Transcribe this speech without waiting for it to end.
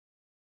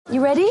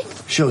You ready?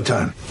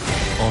 Showtime.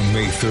 On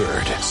May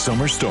 3rd,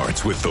 summer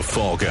starts with The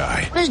Fall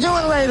Guy. Let's do it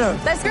later.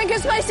 Let's drink a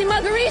spicy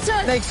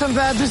margarita. Make some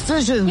bad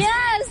decisions.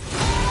 Yes.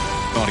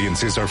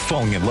 Audiences are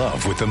falling in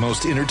love with the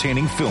most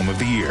entertaining film of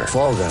the year.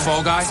 Fall Guy.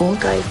 Fall Guy? Fall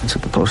Guy. That's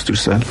what the poster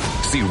said.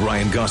 See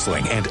Ryan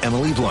Gosling and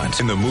Emily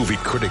Blunt in the movie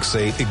critics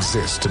say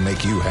exists to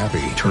make you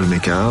happy. Trying to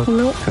make it out?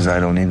 Nope. Because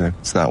I don't either.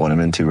 It's not what I'm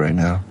into right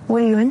now.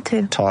 What are you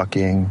into?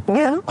 Talking.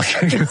 Yeah.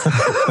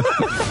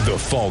 The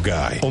Fall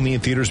Guy. Only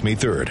in theaters May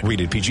 3rd.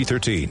 Rated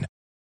PG-13.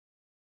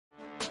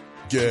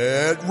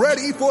 Get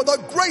ready for the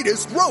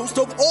greatest roast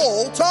of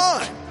all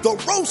time.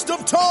 The Roast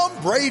of Tom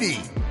Brady.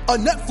 A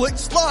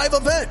Netflix live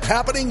event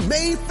happening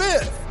May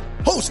 5th.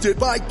 Hosted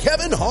by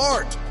Kevin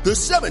Hart. The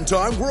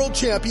 7-time world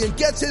champion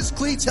gets his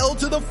cleats held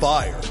to the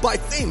fire by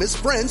famous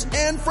friends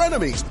and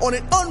frenemies on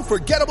an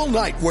unforgettable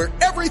night where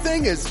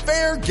everything is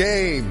fair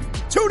game.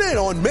 Tune in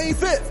on May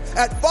 5th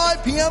at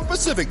 5 p.m.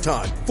 Pacific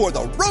time for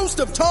the Roast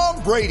of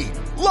Tom Brady.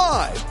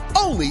 Live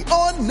only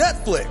on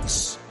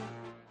Netflix.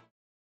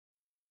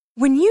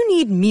 When you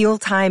need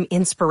mealtime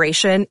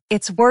inspiration,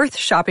 it's worth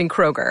shopping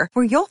Kroger,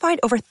 where you'll find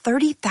over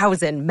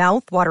 30,000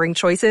 mouth-watering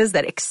choices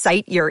that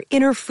excite your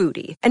inner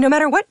foodie. And no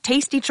matter what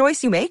tasty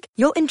choice you make,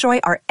 you'll enjoy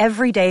our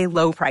everyday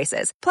low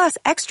prices, plus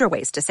extra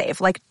ways to save,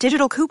 like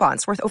digital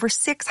coupons worth over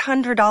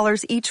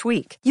 $600 each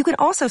week. You can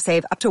also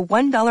save up to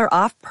 $1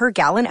 off per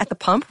gallon at the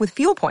pump with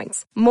fuel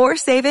points. More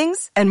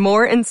savings and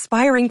more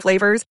inspiring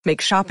flavors make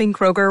shopping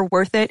Kroger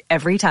worth it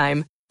every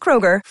time.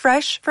 Kroger,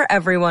 fresh for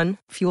everyone.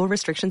 Fuel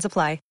restrictions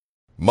apply.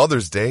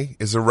 Mother's Day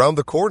is around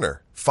the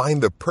corner.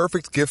 Find the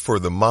perfect gift for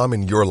the mom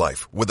in your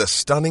life with a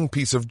stunning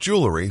piece of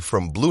jewelry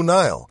from Blue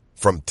Nile.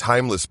 From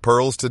timeless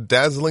pearls to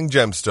dazzling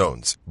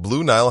gemstones,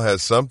 Blue Nile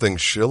has something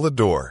she'll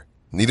adore.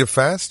 Need it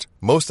fast?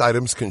 Most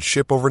items can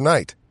ship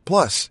overnight.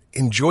 Plus,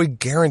 enjoy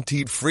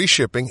guaranteed free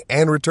shipping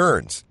and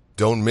returns.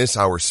 Don't miss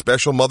our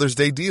special Mother's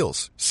Day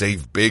deals.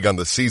 Save big on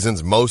the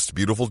season's most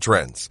beautiful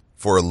trends.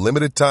 For a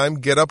limited time,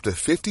 get up to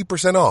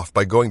 50% off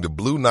by going to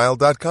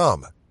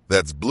BlueNile.com.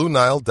 That's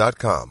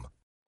BlueNile.com.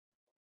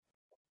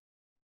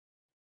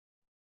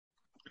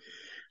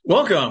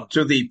 Welcome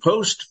to the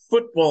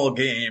post-football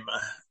game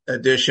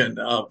edition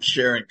of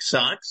Sharing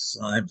Socks.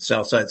 I'm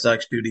Southside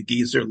Sox duty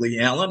geezer Lee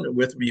Allen.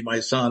 With me, my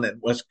son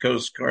and West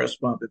Coast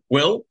correspondent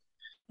Will.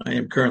 I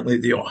am currently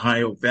the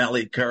Ohio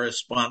Valley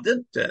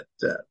correspondent at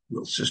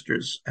Will's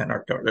sister's and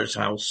our daughter's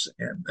house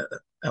and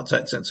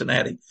outside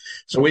Cincinnati.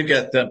 So we've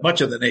got much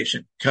of the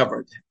nation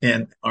covered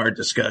in our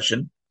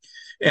discussion.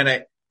 And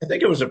I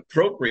think it was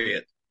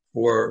appropriate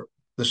for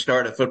the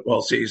start of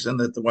football season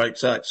that the White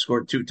Sox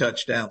scored 2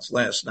 touchdowns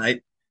last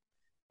night.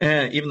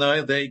 And even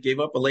though they gave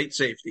up a late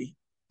safety,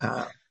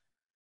 I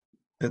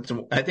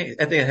think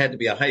it had to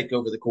be a hike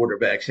over the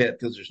quarterback's head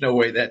because there's no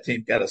way that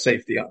team got a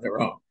safety on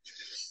their own.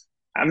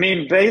 I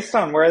mean, based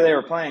on where they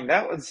were playing,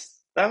 that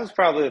was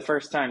probably the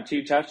first time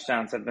 2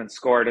 touchdowns have been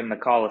scored in the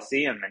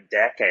Coliseum in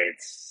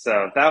decades.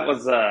 So that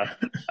was a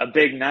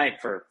big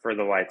night for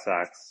the White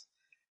Sox.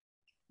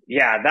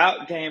 Yeah,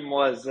 that game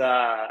was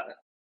that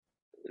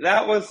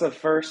was the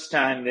first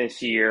time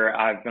this year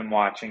I've been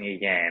watching a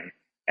game,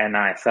 and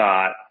I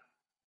thought,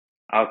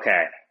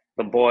 okay,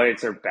 the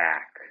boys are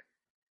back.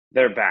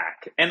 They're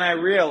back. And I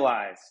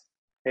realized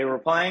they were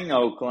playing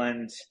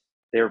Oakland.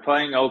 They were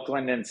playing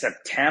Oakland in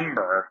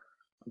September,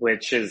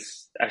 which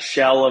is a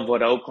shell of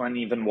what Oakland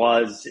even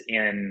was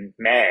in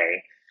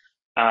May.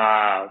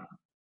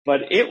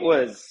 But it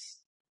was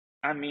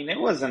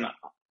an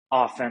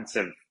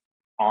offensive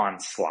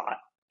onslaught.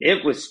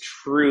 It was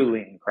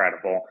truly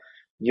incredible.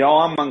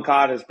 Yoan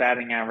Moncada's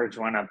batting average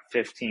went up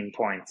 15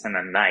 points in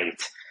a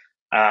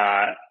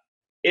night.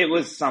 It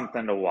was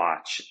something to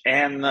watch.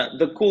 And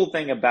the cool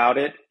thing about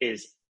it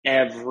is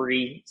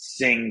every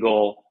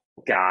single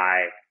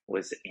guy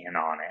was in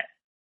on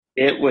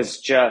it. It was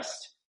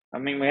just,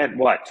 we had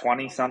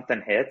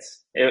 20-something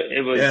hits?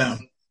 It was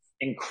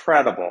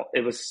incredible.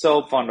 It was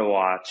so fun to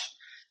watch.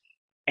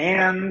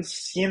 And,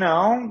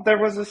 there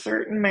was a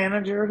certain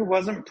manager who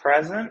wasn't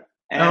present.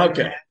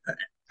 Okay.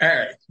 All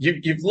right.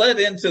 You've led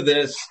into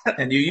this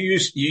and you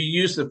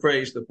use the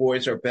phrase, the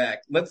boys are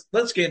back.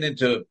 Let's get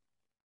into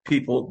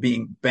people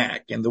being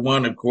back. And the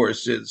one, of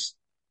course, is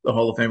the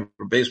Hall of Fame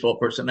baseball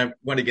person. I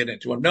want to get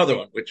into another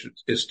one, which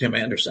is Tim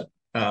Anderson,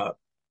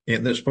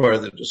 in this part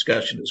of the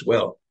discussion as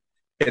well.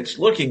 It's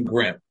looking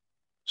grim.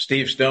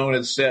 Steve Stone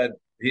has said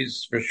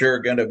he's for sure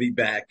going to be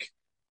back.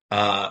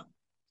 La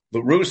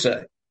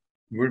Russa,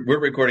 we're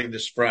recording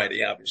this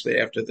Friday, obviously,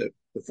 after the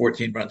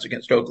 14 runs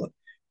against Oakland.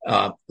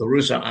 La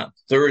Russa on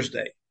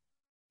Thursday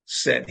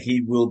said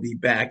he will be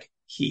back.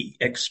 He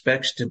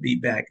expects to be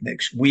back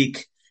next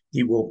week.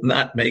 He will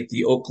not make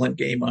the Oakland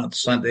game on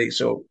Sunday,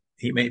 so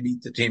he may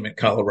meet the team in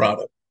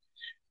Colorado.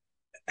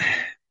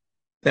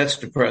 That's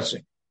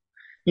depressing.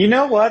 You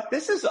know what?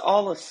 This is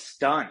all a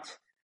stunt.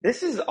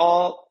 This is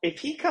all, if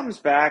he comes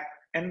back,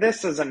 and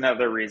this is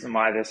another reason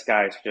why this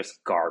guy is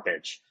just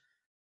garbage.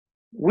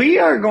 We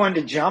are going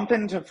to jump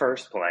into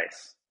first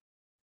place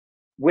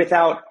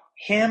without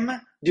him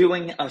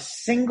doing a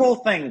single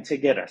thing to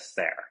get us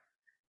there.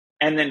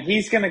 And then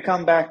he's going to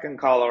come back in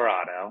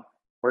Colorado.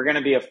 We're going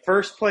to be a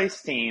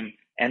first-place team,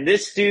 and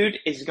this dude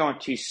is going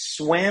to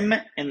swim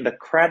in the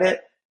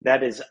credit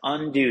that is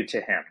undue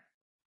to him.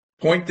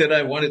 Point that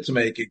I wanted to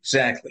make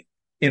exactly.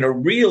 In a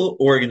real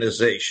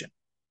organization,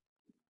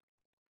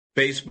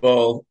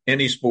 baseball,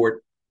 any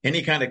sport,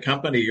 any kind of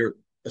company or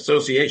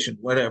association,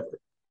 whatever,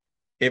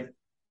 if,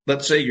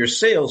 let's say, your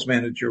sales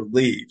manager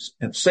leaves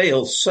and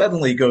sales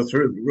suddenly go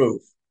through the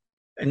roof,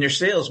 and your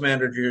sales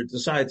manager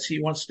decides he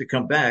wants to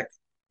come back,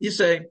 you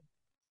say,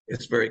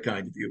 it's very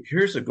kind of you.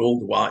 Here's a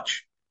gold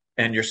watch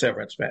and your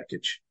severance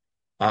package.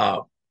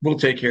 We'll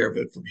take care of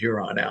it from here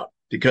on out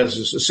because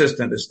his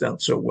assistant has done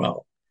so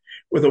well.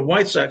 With the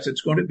White Sox,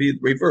 it's going to be the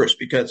reverse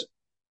because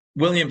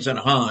Williams and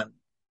Hahn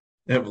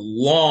have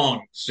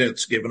long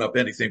since given up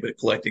anything but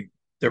collecting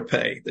their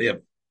pay.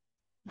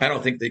 I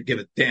don't think they give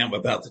a damn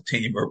about the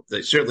team, or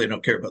they certainly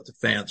don't care about the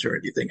fans or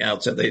anything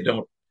else, and they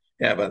don't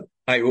have an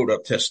iota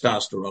of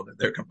testosterone in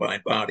their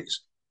combined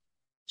bodies.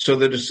 So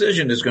the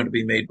decision is going to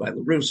be made by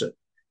La Russa.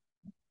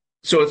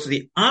 So it's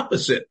the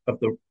opposite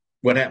of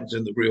what happens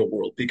in the real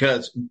world,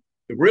 because in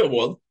the real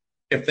world,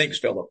 if things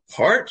fell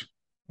apart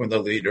when the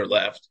leader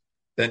left,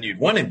 then you'd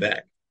want him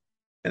back.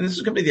 And this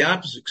is going to be the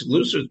opposite.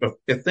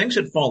 If things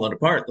had fallen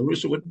apart, La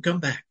Russa wouldn't come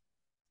back.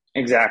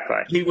 Exactly.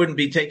 He wouldn't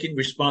be taking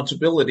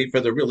responsibility for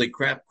the really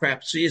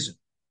crap season.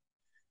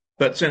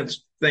 But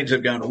since things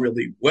have gone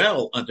really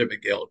well under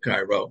Miguel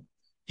Cairo,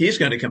 he's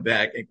going to come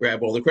back and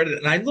grab all the credit.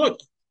 And I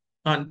looked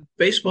on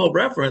Baseball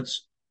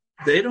Reference,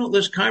 they don't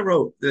list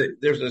Cairo.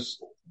 There's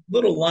this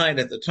little line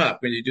at the top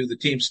when you do the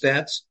team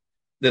stats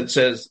that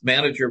says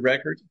manager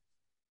record.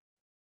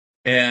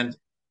 And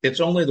it's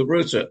only La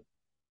Russa.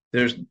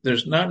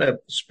 There's not a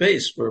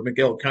space for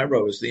Miguel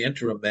Cairo as the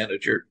interim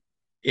manager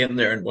in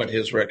there and what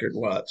his record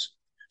was.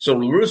 So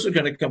La Russa is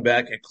going to come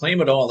back and claim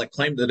it all and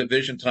claim the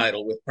division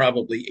title with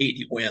probably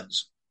 80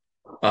 wins.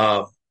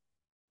 And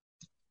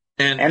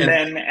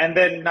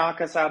then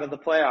knock us out of the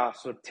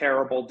playoffs with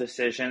terrible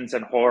decisions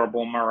and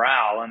horrible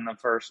morale in the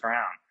first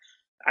round.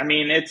 I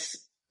mean,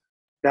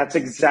 that's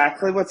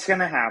exactly what's going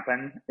to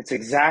happen. It's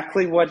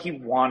exactly what he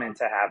wanted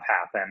to have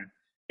happen.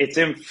 It's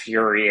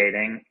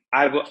infuriating.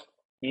 I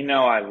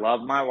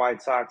love my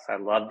White Sox. I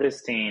love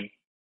this team.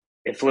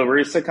 If La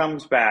Russa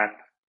comes back,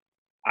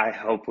 I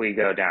hope we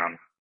go down.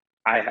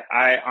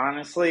 I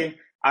honestly,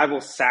 I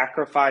will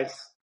sacrifice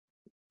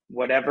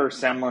whatever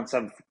semblance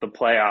of the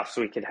playoffs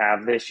we could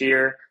have this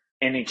year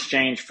in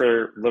exchange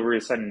for La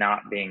Russa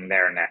not being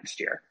there next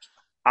year.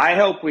 I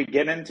hope we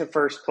get into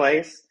first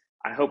place.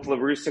 I hope La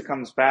Russa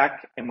comes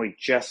back and we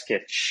just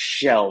get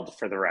shelled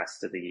for the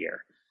rest of the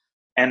year.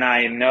 And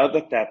I know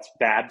that that's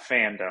bad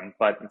fandom,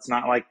 but it's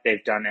not like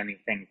they've done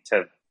anything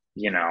to,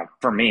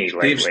 for me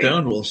lately. Steve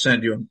Stone will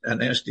send you a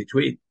nasty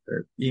tweet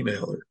or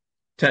email or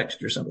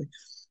text or something.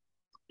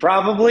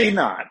 Probably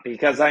not,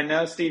 because I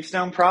know Steve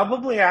Stone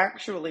probably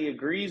actually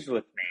agrees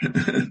with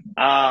me.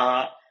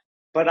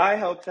 But I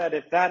hope that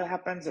if that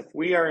happens, if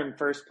we are in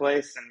first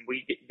place and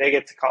they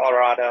get to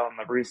Colorado and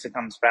La Russa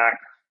comes back,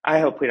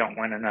 I hope we don't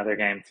win another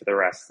game for the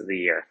rest of the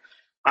year.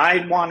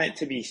 I want it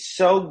to be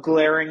so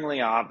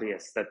glaringly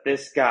obvious that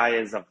this guy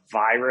is a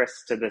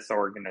virus to this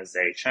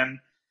organization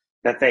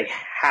that they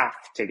have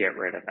to get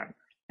rid of him.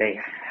 They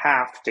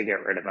have to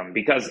get rid of him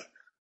because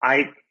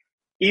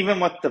even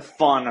with the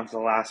fun of the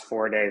last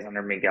 4 days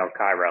under Miguel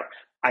Cairo,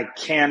 I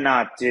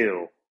cannot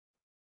do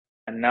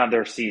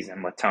another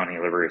season with Tony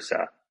La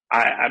Russa.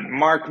 I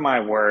mark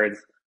my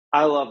words.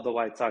 I love the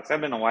White Sox.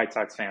 I've been a White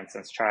Sox fan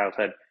since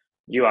childhood.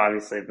 You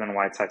obviously have been a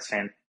White Sox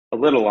fan a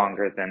little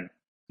longer than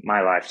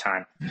my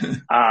lifetime.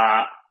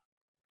 I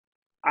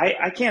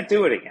can't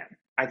do it again.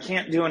 I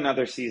can't do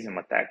another season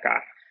with that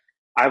guy.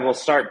 I will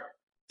start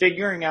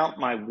figuring out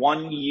my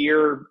 1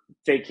 year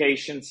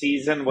vacation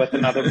season with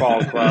another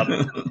ball club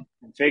and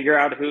figure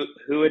out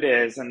who it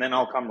is. And then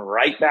I'll come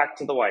right back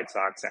to the White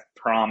Sox. I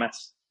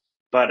promise.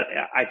 But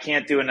I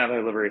can't do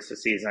another La Russa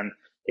season.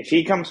 If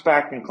he comes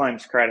back and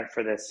claims credit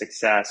for this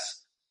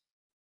success,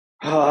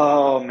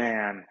 oh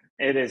man,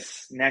 it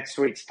is next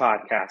week's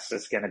podcast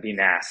is going to be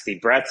nasty.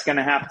 Brett's going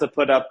to have to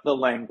put up the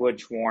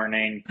language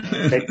warning.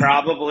 They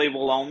probably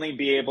will only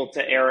be able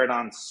to air it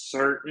on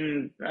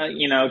certain,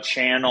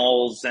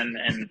 channels,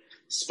 and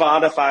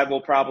Spotify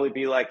will probably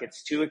be like,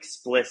 it's too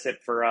explicit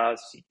for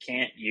us. You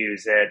can't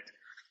use it.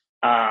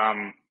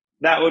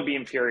 That would be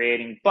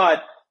infuriating,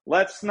 but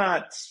let's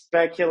not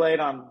speculate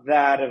on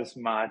that as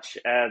much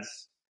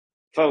as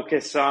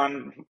focus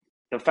on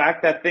the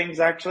fact that things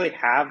actually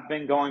have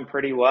been going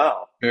pretty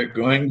well. They're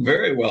going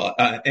very well.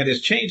 And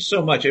it's changed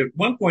so much. At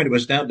one point, it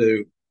was down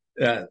to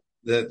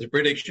the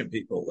prediction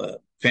people,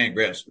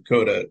 Fangraphs,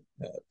 Dakota,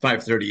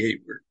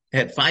 538,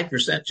 had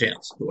 5%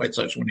 chance of the White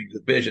Sox winning the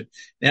division.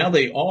 Now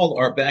they all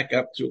are back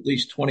up to at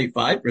least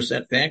 25%.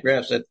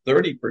 Fangraphs at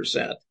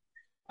 30%.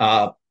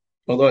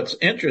 Although it's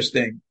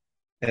interesting,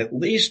 at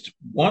least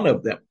one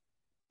of them,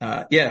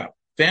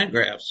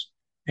 Fangraphs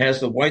has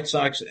the White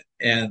Sox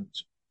and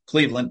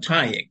Cleveland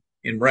tying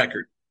in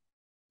record.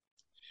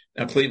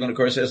 Now, Cleveland, of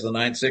course, has the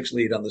 9-6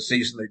 lead on the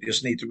season. They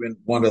just need to win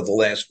one of the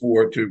last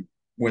four to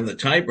win the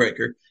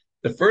tiebreaker.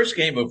 The first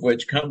game of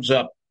which comes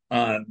up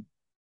on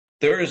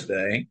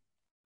Thursday,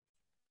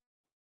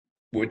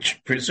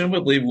 which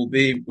presumably will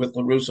be with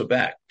La Russa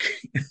back.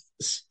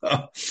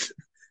 So,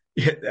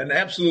 yeah, an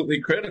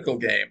absolutely critical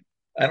game.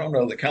 I don't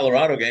know. The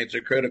Colorado games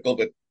are critical,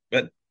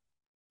 but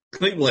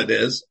Cleveland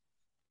is,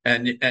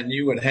 and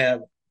you would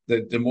have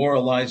the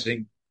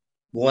demoralizing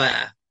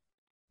blah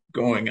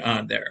going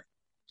on there.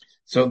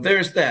 So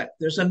there's that.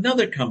 There's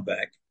another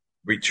comeback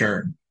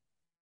return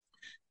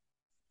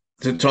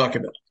to talk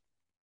about.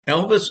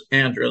 Elvis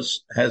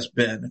Andrus has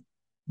been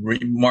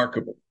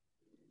remarkable.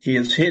 He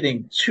is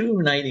hitting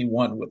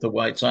 .291 with the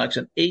White Sox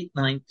and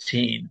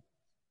 .819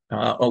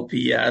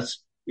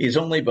 OPS. He's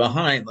only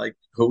behind like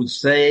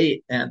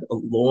Jose and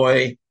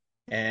Eloy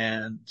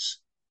and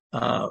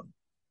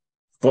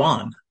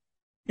Vaughn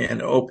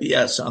in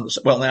OPS on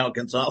the, well, now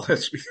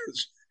Gonzalez,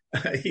 because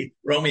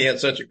Romy had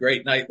such a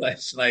great night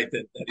last night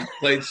that he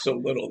played so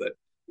little that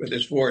with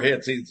his 4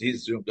 hits,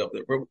 he's zoomed up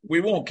there.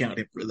 We won't count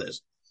him for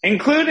this.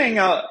 Including,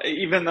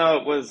 even though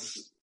it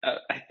was,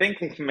 I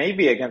think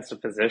maybe against a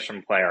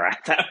position player at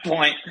that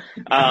point,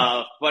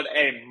 but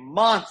a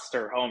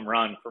monster home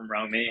run from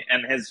Romy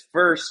and his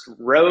first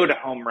road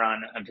home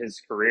run of his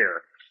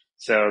career.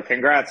 So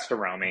congrats to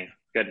Romy.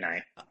 Good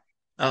night.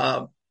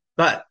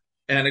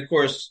 And of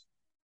course,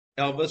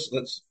 Elvis,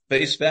 let's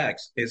face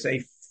facts, is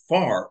a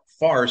far,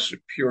 far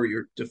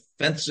superior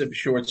defensive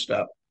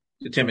shortstop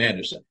to Tim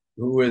Anderson,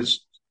 who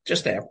is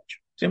just average.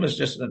 Tim is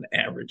just an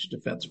average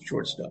defensive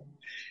shortstop.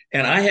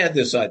 And I had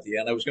this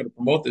idea, and I was going to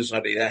promote this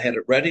idea. I had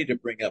it ready to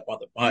bring up on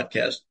the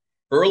podcast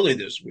early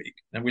this week.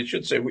 And we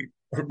should say we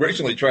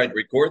originally tried to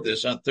record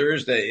this on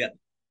Thursday, and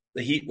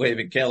the heat wave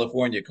in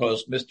California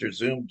caused Mr.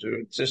 Zoom to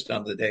insist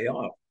on the day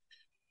off.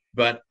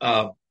 But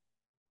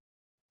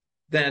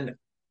then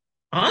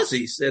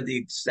Ozzie said the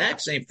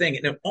exact same thing,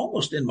 and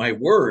almost in my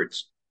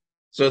words.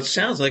 So it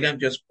sounds like I'm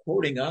just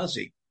quoting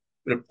Ozzie.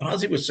 But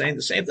Ozzie was saying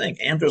the same thing.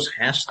 Andrus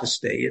has to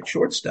stay at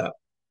shortstop,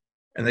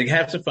 and they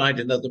have to find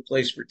another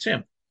place for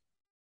Tim.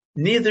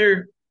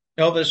 Neither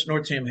Elvis nor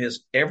Tim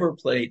has ever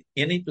played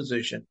any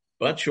position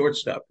but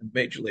shortstop in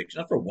major leagues,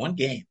 not for one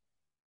game.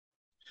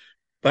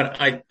 But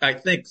I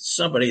think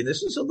somebody,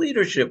 this is a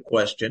leadership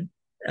question,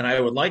 and I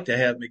would like to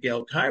have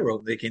Miguel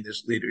Cairo making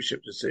this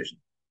leadership decision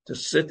to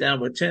sit down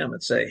with Tim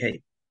and say,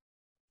 hey,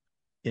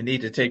 you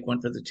need to take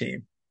one for the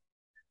team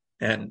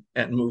and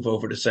move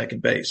over to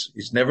second base.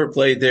 He's never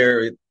played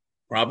there. It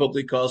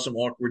probably caused some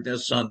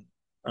awkwardness on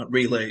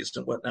relays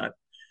and whatnot.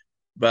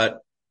 But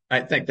I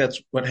think that's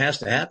what has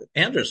to happen.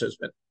 Andrus has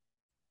been,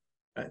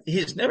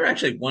 he's never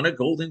actually won a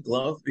Golden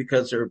Glove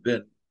because there have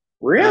been.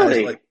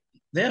 Really?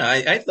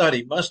 I thought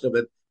he must have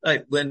been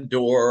like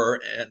Lindor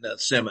and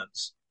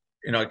Simmons,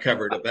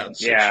 covered about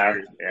 6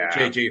 years. Yeah.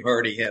 J.J.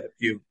 Hardy had a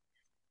few.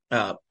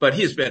 But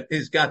he's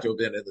got to have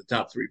been in the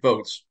top 3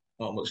 votes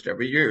almost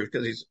every year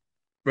because his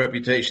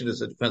reputation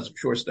as a defensive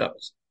shortstop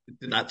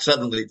did not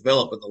suddenly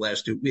develop in the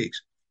last 2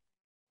 weeks.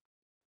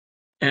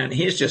 And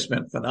he's just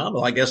been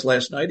phenomenal. I guess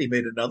last night he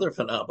made another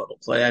phenomenal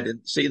play. I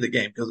didn't see the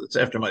game because it's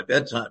after my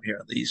bedtime here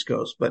on the East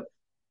Coast. But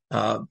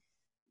well,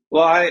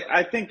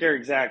 I think you're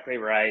exactly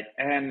right.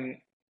 And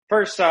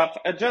first off,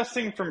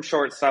 adjusting from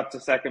shortstop to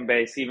second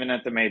base, even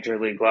at the major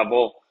league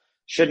level,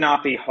 should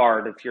not be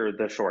hard if you're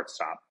the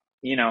shortstop.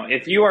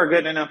 If you are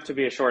good enough to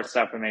be a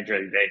shortstop in Major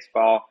League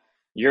Baseball,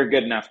 you're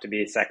good enough to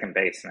be a second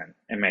baseman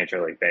in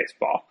Major League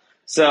Baseball.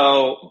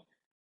 So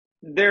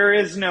there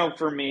is no,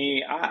 for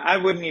me, I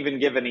wouldn't even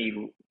give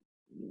any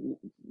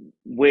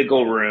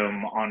wiggle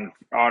room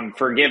on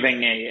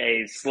forgiving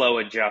a slow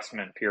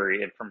adjustment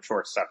period from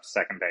shortstop to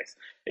second base.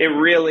 It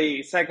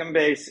really, second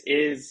base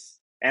is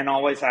and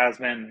always has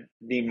been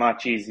the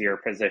much easier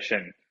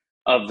position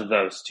of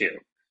those two.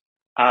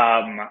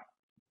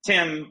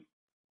 Tim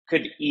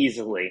could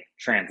easily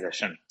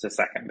transition to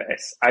second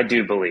base. I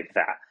do believe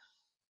that.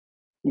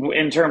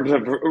 In terms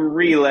of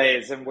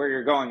relays and where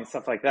you're going and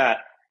stuff like that,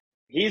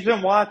 he's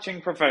been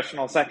watching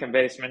professional second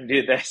basemen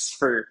do this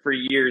for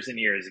years and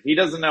years. If he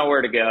doesn't know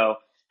where to go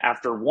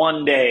after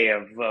one day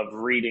of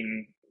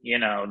reading,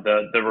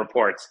 the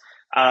reports,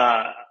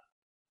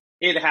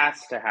 it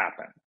has to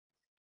happen.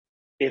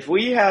 If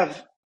we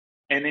have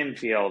an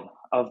infield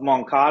of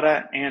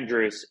Moncada,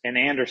 Andrus, and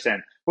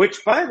Anderson,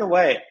 which, by the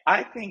way,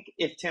 I think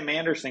if Tim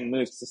Anderson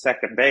moves to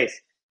second base,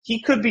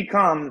 he could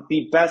become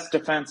the best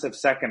defensive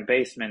second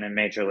baseman in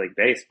Major League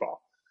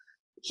Baseball.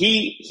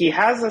 He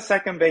has a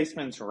second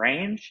baseman's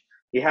range.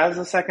 He has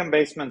a second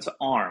baseman's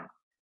arm.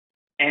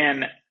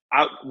 And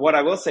what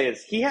I will say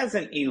is he has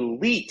an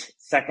elite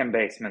second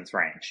baseman's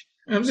range.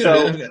 And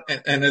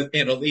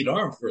an elite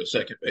arm for a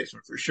second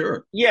baseman, for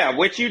sure. Yeah,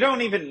 which you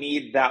don't even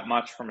need that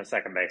much from a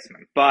second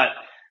baseman. But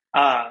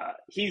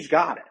he's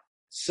got it.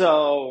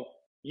 So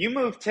you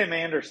move Tim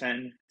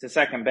Anderson to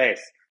second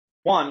base.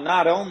 One,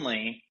 not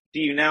only do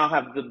you now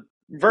have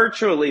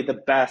virtually the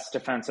best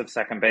defensive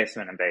second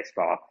baseman in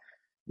baseball,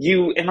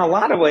 you, in a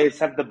lot of ways,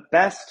 have the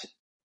best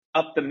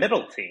up the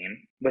middle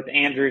team with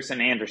Andrus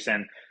and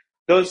Anderson.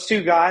 Those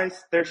two guys,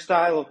 their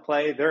style of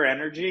play, their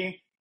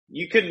energy,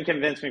 you couldn't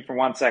convince me for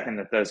 1 second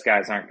that those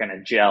guys aren't going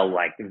to gel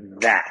like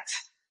that,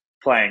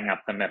 playing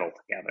up the middle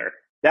together.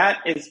 That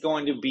is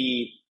going to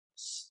be,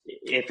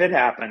 if it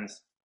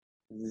happens,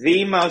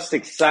 the most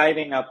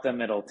exciting up the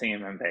middle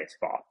team in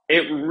baseball.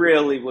 It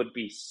really would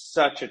be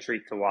such a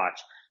treat to watch.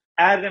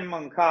 Adam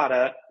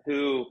Moncada,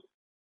 who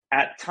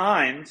at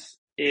times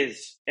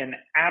is an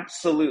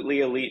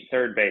absolutely elite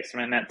third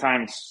baseman, at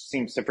times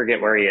seems to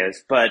forget where he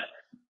is, but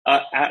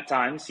at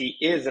times he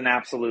is an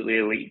absolutely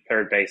elite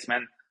third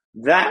baseman.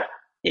 That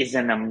is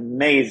an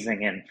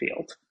amazing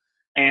infield.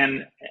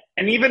 And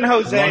even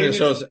Jose.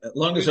 As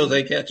long as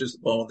Jose catches the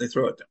ball and they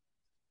throw it to him.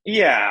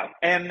 Yeah,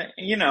 and,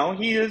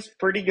 he is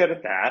pretty good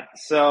at that,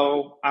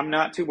 so I'm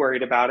not too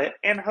worried about it.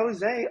 And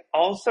Jose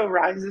also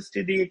rises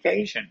to the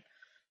occasion.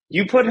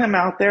 You put him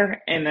out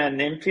there in an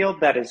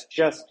infield that is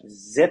just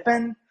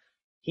zipping,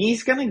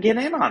 he's going to get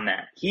in on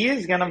that. He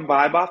is going to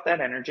vibe off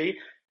that energy.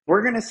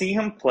 We're going to see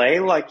him play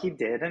like he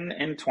did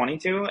in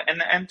 22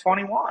 and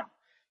 21.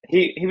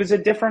 He was a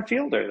different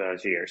fielder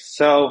those years.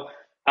 So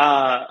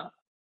I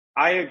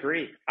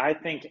agree. I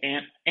think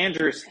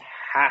Andrus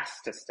has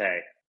to stay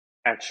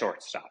at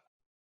shortstop.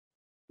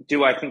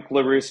 Do I think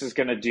La Russa is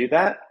going to do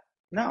that?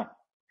 No.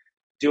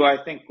 Do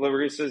I think La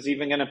Russa is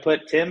even going to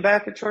put Tim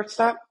back at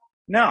shortstop?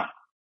 No.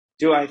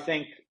 Do I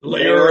think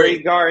Larry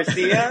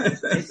Garcia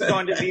is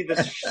going to be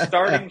the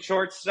starting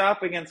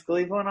shortstop against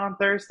Cleveland on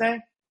Thursday?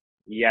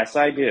 Yes,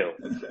 I do.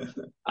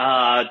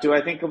 Do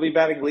I think he'll be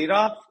batting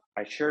leadoff?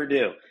 I sure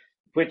do.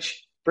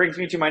 Which brings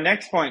me to my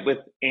next point with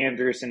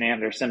Andrus and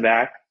Anderson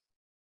back.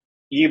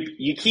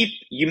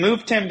 You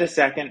move Tim to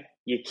second,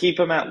 you keep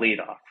him at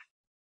leadoff.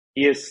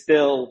 He is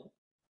still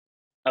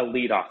a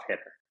leadoff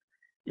hitter.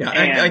 Yeah,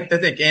 I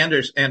think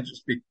Andrus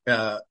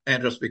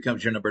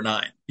becomes your number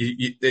 9.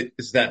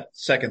 It's that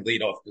second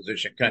leadoff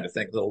position kind of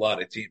thing that a lot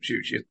of teams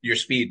use. Your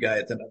speed guy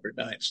at the number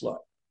 9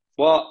 slot.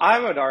 Well, I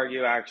would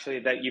argue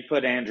actually that you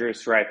put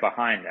Andrus right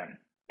behind him,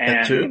 and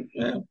that too.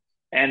 Yeah.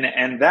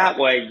 and that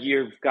way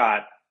you've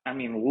got. I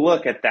mean,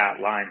 look at that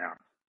lineup.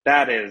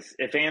 That is,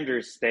 if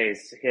Andrus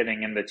stays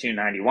hitting in the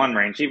 291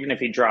 range, even if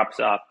he drops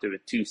off to a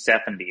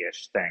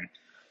 270-ish thing,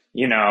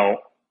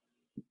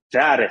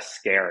 that is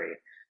scary.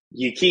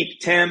 You keep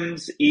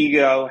Tim's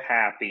ego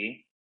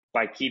happy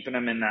by keeping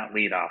him in that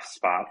leadoff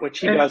spot, which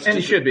he does. And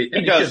he should be.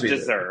 He does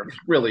deserve. He's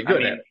really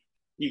good at it.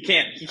 You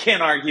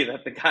can't argue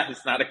that the guy is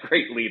not a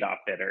great leadoff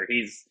hitter.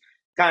 He's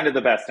kind of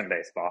the best in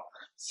baseball.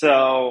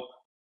 So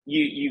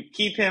you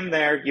keep him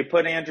there. You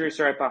put Andrus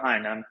right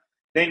behind him.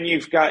 Then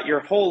you've got your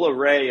whole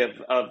array of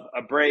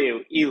Abreu,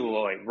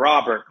 Eloy,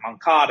 Robert,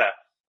 Moncada,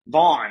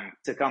 Vaughn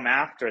to come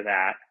after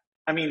that.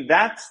 I mean,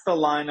 that's the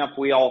lineup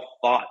we all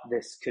thought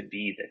this could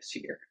be this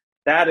year.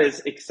 That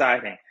is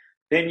exciting.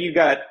 Then you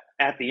got,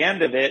 at the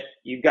end of it,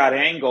 you've got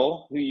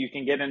Engel, who you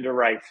can get into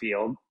right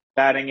field,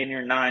 batting in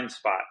your 9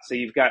 spot. So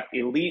you've got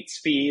elite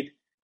speed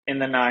in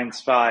the 9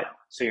 spot,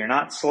 so you're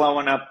not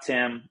slowing up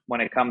Tim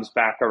when it comes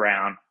back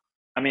around.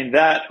 I mean,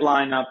 that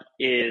lineup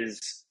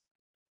is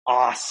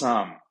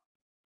awesome.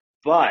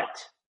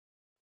 But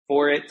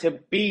for it to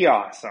be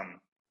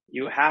awesome,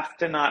 you have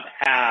to not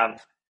have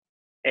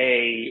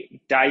a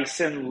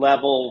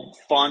Dyson-level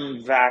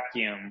fun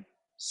vacuum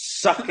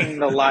sucking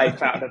the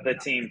life out of the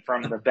team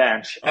from the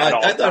bench at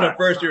all I thought times. at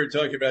first you were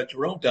talking about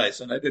Jerome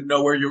Dyson. I didn't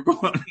know where you were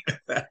going with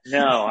that.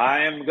 No,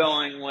 I am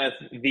going with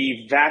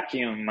the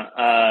vacuum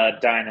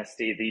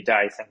dynasty, the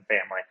Dyson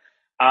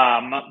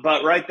family.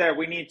 But right there,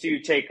 we need to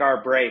take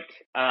our break,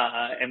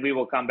 and we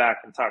will come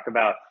back and talk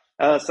about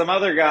some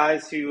other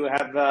guys who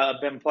have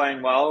been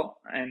playing well.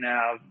 And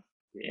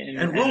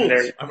rules.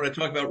 I'm going to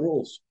talk about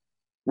rules.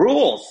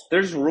 Rules.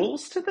 There's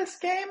rules to this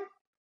game?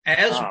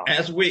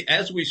 As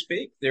we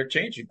speak, they're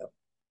changing them.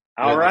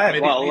 All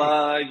right.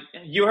 Well,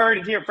 you heard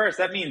it here first.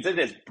 That means it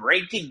is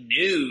breaking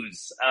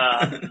news.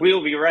 We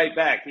will be right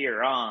back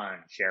here on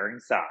Sharing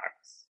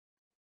Socks.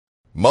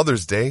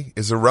 Mother's Day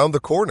is around the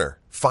corner.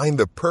 Find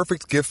the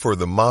perfect gift for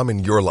the mom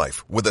in your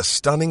life with a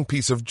stunning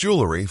piece of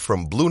jewelry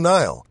from Blue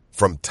Nile.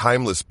 From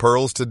timeless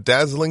pearls to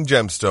dazzling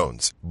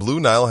gemstones, Blue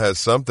Nile has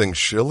something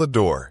she'll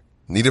adore.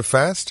 Need it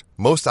fast?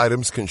 Most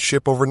items can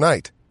ship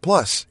overnight.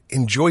 Plus,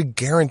 enjoy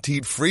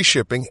guaranteed free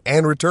shipping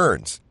and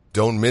returns.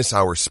 Don't miss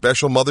our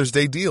special Mother's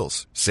Day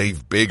deals.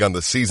 Save big on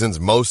the season's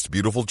most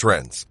beautiful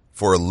trends.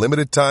 For a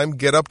limited time,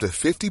 get up to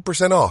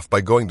 50% off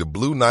by going to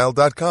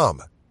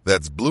BlueNile.com.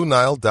 That's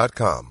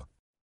BlueNile.com.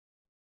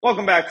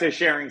 Welcome back to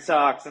Sharing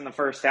Socks. In the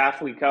first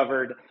half, we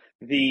covered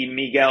the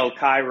Miguel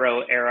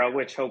Cairo era,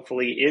 which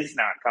hopefully is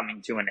not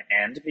coming to an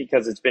end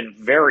because it's been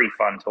very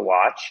fun to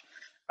watch.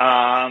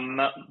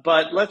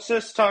 But let's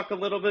just talk a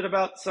little bit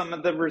about some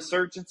of the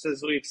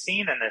resurgences we've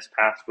seen in this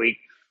past week.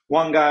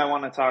 One guy I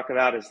want to talk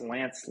about is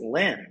Lance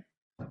Lynn.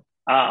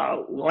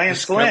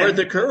 Discovered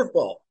the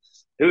curveball.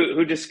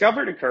 Who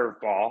discovered a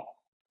curveball.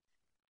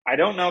 I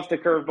don't know if the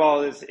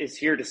curveball is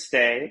here to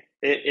stay.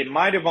 It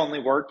might have only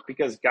worked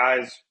because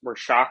guys were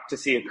shocked to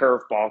see a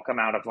curveball come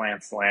out of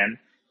Lance Lynn.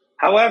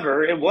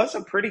 However, it was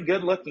a pretty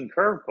good-looking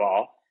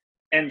curveball.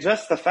 And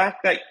just the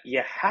fact that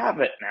you have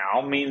it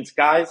now means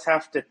guys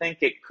have to think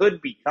it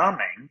could be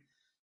coming.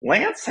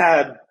 Lance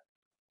had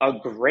a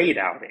great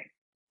outing.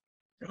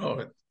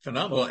 Oh,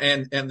 phenomenal.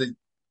 And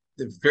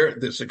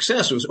the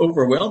success was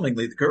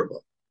overwhelmingly the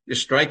curveball.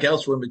 His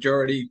strikeouts were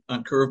majority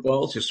on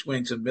curveballs. His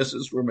swings and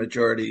misses were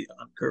majority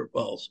on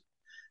curveballs.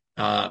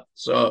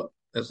 So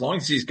as long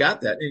as he's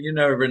got that, and you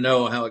never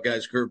know how a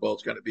guy's curveball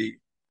is going to be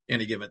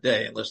any given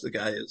day unless the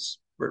guy is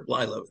Bert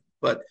Blylow.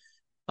 But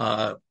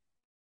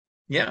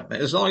yeah,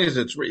 as long as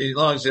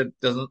it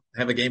doesn't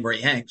have a game where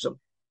he hangs them,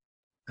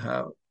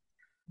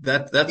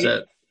 that's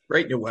a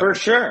great new weapon.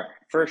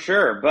 For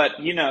sure. But,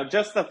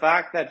 just the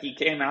fact that he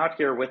came out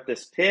here with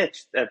this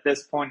pitch at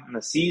this point in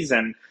the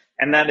season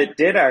and that it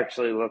did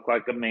actually look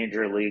like a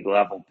major league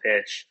level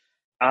pitch,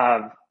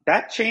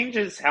 that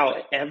changes how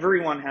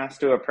everyone has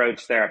to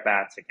approach their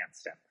at-bats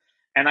against him.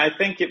 And I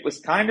think it was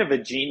kind of a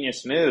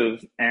genius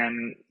move.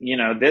 And,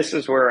 this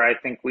is where I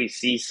think we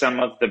see some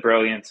of the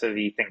brilliance of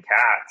Ethan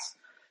Katz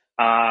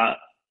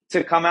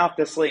to come out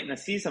this late in the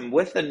season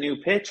with a new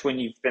pitch when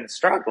you've been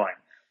struggling.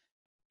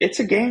 It's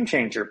a game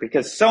changer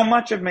because so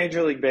much of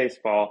Major League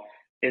Baseball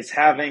is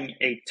having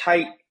a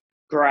tight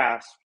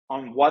grasp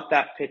on what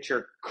that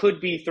pitcher could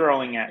be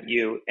throwing at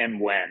you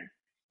and when.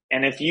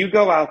 And if you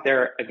go out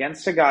there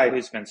against a guy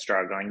who's been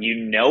struggling,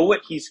 you know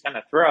what he's going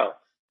to throw.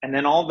 And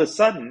then all of a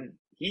sudden,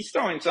 he's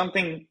throwing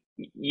something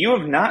you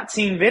have not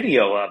seen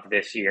video of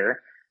this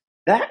year.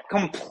 That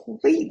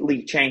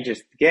completely changes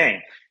the game.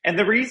 And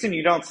the reason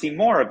you don't see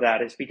more of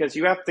that is because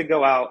you have to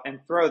go out and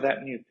throw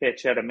that new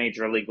pitch at a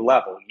major league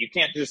level. You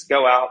can't just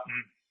go out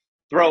and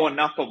throw a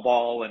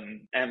knuckleball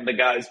and the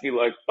guys be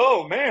like,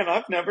 oh man,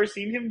 I've never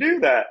seen him do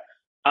that.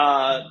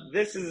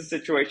 This is a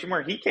situation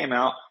where he came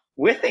out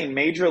with a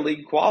major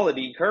league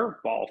quality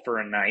curveball for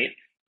a night.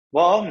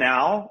 Well,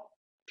 now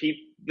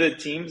the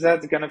teams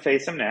that's going to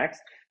face him next,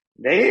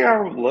 they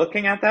are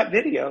looking at that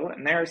video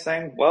and they're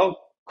saying, well,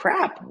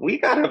 crap, we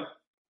got to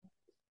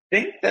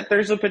think that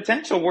there's a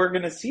potential we're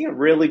going to see a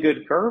really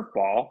good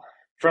curveball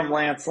from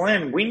Lance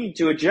Lynn. We need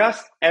to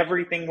adjust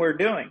everything we're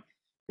doing.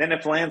 Then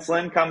if Lance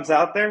Lynn comes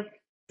out there,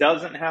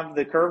 doesn't have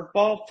the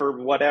curveball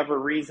for whatever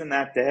reason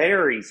that day,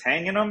 or he's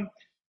hanging them,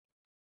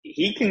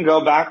 he can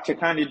go back to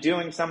kind of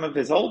doing some of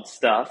his old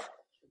stuff,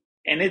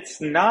 and it's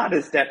not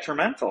as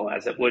detrimental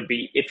as it would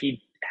be if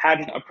he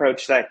hadn't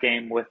approached that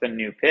game with a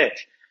new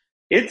pitch.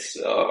 It's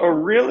a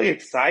really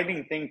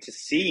exciting thing to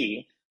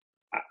see.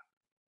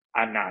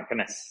 I'm not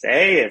going to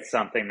say it's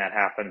something that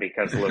happened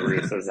because La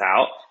Russa's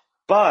out,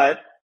 but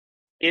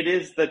it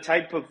is the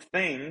type of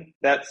thing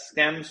that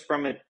stems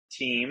from a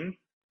team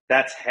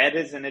that's head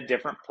is in a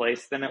different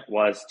place than it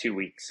was 2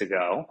 weeks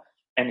ago,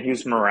 and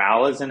whose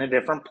morale is in a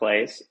different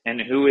place,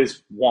 and who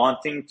is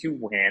wanting to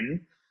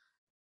win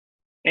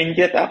and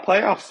get that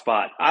playoff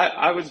spot.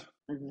 I was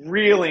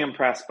really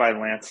impressed by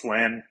Lance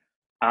Lynn.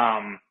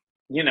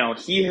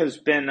 He has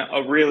been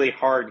a really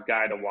hard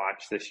guy to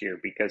watch this year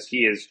because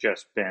he has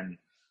just been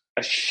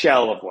a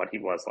shell of what he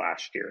was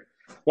last year.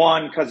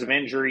 One, because of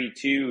injury.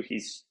 Two,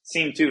 he's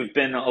seemed to have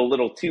been a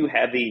little too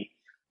heavy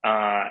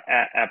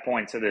at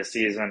points of this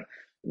season.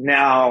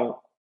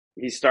 Now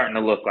he's starting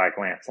to look like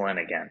Lance Lynn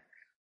again.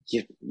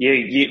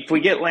 If we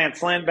get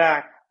Lance Lynn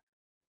back,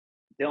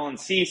 Dylan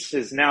Cease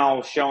is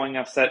now showing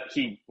us that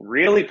he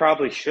really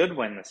probably should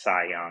win the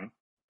Cy Young.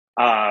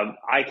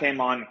 I came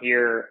on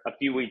here a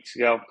few weeks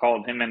ago,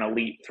 called him an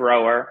elite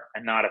thrower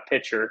and not a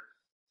pitcher.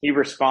 He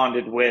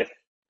responded with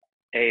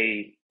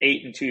a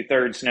 8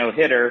 2/3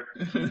 no-hitter,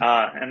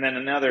 and then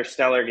another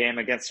stellar game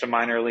against a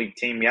minor league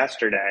team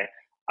yesterday.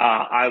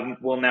 I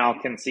will now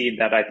concede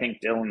that I think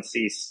Dylan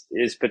Cease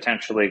is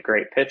potentially a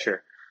great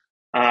pitcher.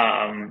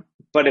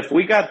 But if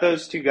we got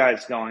those two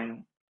guys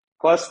going,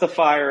 plus the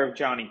fire of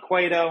Johnny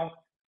Cueto,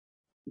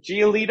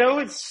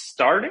 Giolito is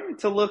starting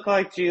to look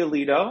like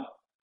Giolito.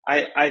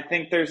 I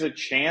think there's a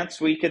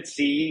chance we could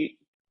see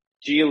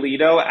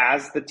Giolito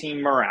as the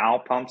team morale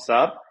pumps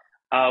up.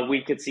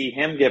 We could see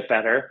him get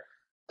better.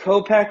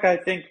 Kopech, I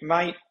think,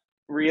 might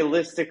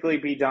realistically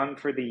be done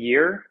for the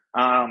year.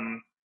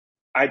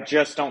 I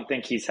just don't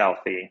think he's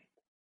healthy.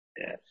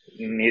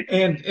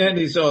 And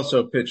he's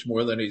also pitched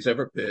more than he's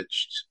ever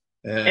pitched.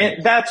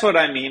 And that's what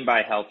I mean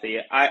by healthy.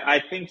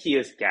 I think he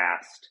is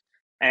gassed,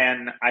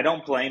 and I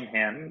don't blame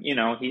him.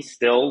 He's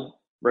still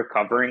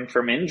recovering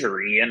from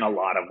injury in a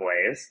lot of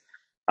ways.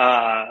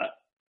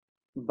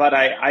 But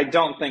I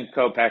don't think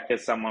Kopech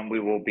is someone we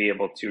will be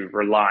able to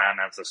rely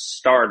on as a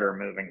starter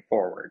moving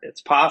forward.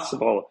 It's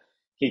possible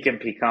he can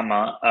become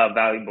a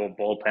valuable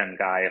bullpen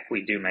guy if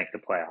we do make the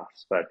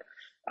playoffs. But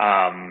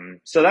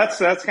so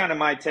that's kind of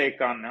my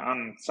take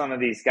on some of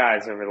these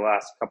guys over the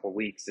last couple of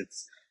weeks.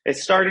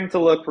 It's starting to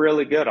look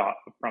really good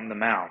from the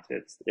mound.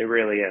 It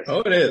really is. Oh,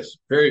 it is.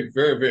 Very,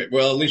 very, very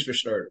well, at least for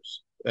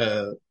starters.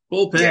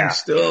 Bullpen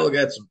still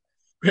got some,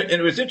 and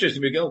it was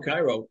interesting. Miguel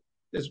Cairo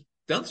has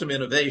done some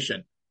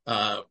innovation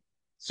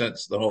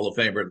since the Hall of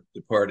Famer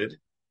departed.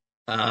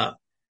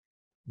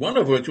 One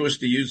of which was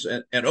to use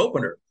an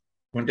opener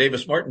when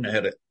Davis Martin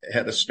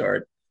had a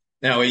start.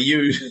 Now he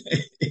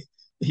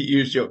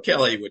used Joe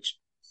Kelly, which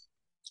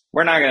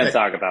we're not going to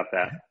talk about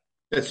that.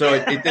 And so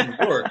it didn't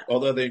work,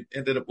 although they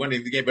ended up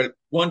winning the game. But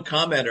one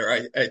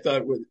commenter I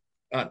thought was,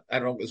 I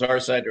don't know if it was our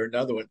side or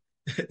another one,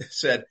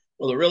 said,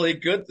 well, the really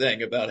good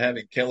thing about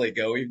having Kelly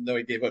go, even though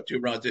he gave up 2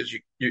 runs, is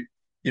you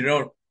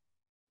don't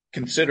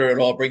consider at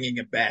all bringing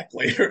him back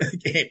later in the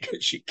game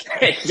because you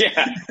can't.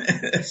 Yeah.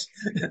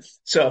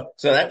 So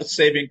that was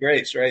saving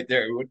grace right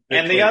there.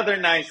 And the other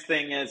nice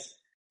thing is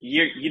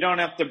you don't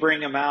have to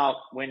bring him out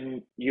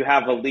when you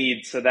have a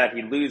lead so that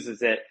he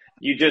loses it.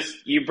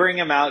 You bring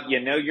him out,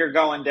 you know you're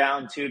going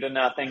down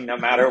 2-0 no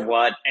matter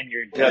what, and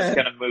you're just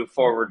going to move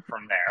forward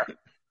from there.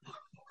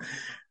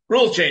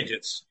 Rule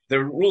changes. The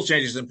rule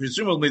changes, and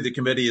presumably the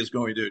committee is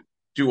going to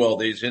do all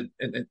these, and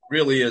it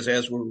really is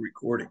as we're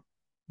recording.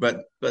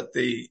 But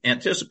the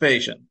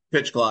anticipation,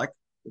 pitch clock,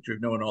 which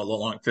we've known all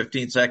along,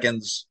 15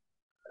 seconds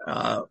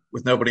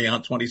with nobody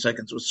on, 20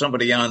 seconds with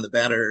somebody on. The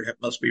batter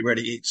must be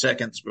ready 8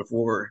 seconds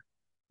before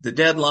the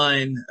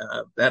deadline.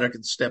 Batter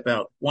can step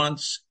out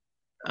once.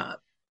 I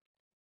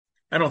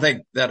don't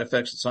think that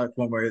affects the Sox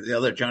one way or the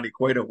other. Johnny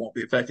Cueto won't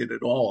be affected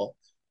at all.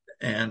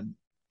 And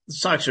the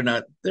Sox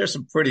they're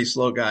some pretty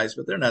slow guys,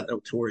 but they're not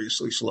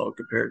notoriously slow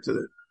compared to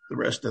the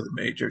rest of the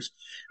majors.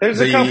 There's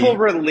a couple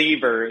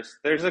relievers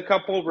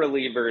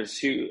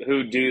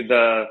who do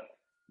the,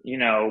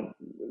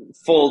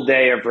 full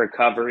day of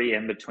recovery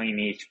in between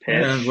each pitch.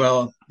 And,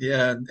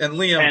 and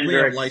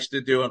Liam likes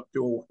to do a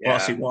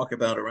bossy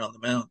walkabout around the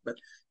mound. But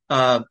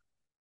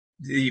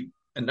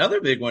another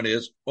big one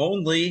is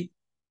only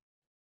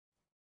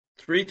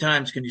 3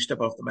 times can you step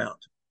off the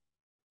mound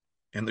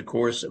in the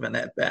course of an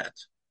at-bat,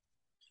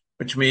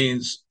 which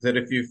means that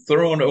if you've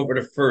thrown over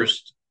to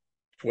first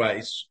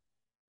twice,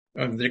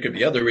 there could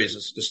be other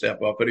reasons to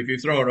step off, but if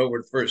you've thrown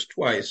over to first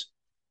twice,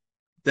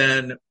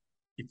 then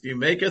if you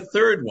make a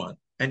third one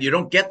and you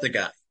don't get the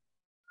guy,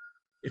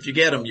 if you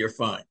get him, you're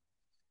fine.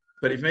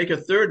 But if you make a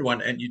third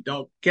one and you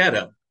don't get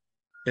him,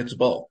 it's a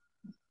ball.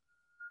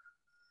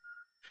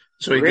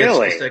 So he gets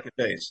to second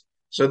base.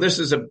 So this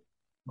is and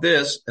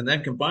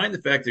then combine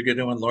the fact that you're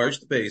going to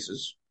enlarge the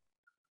bases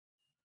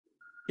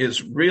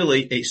is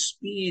really a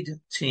speed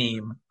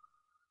team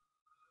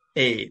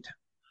aid.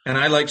 And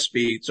I like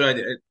speed. So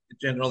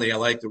generally I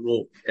like the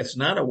rule. It's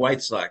not a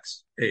White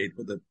Sox aid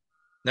with the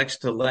next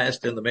to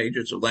last in the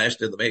majors or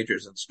last in the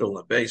majors in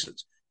stolen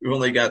bases. We've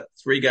only got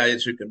 3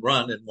 guys who can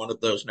run, and one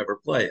of those never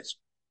plays.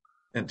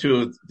 And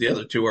the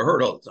other 2 are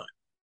hurt all the time.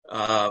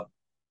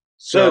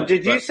 So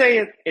did you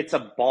say it's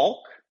a balk?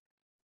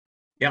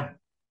 Yeah.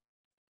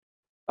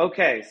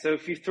 Okay, so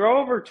if you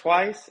throw over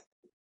twice,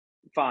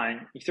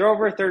 fine. You throw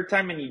over a third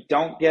time and you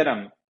don't get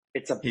him,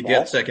 it's a balk? He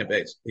gets second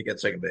base.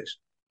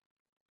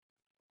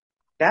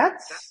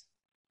 That's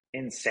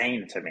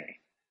insane to me.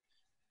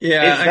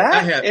 Yeah,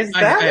 I have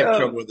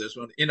trouble with this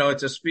one.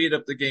 It's a speed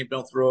up the game,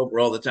 don't throw over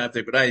all the time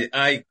thing, but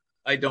I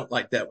don't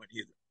like that one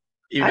either.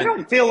 I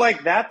don't feel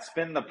like that's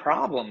been the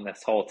problem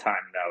this whole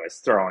time, though,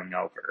 is throwing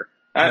over.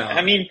 No.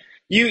 I mean,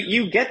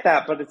 you get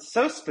that, but it's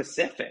so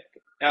specific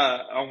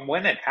on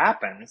when it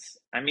happens.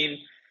 I mean,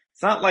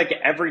 it's not like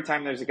every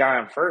time there's a guy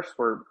on first,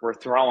 we're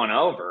throwing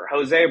over.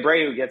 Jose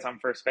Abreu gets on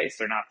first base,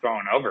 they're not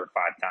throwing over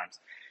 5 times.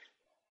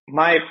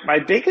 My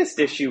biggest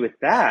issue with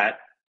that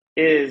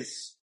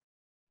is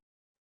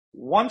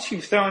once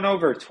you've thrown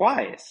over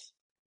twice,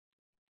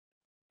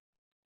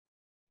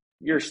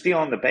 you're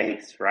stealing the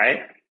base,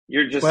 right?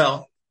 You're just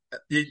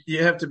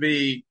you have to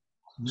be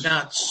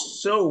not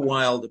so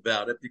wild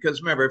about it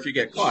because remember, if you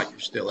get caught, you're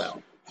still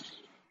out.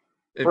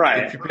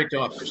 If you're picked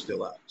off, you're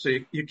still out. So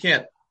you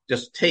can't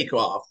just take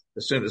off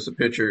as soon as the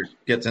pitcher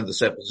gets into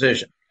set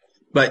position.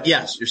 But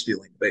yes, you're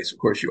stealing the base. Of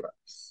course you are.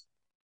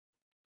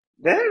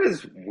 That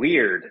is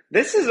weird.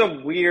 This is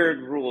a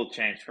weird rule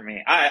change for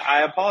me.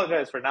 I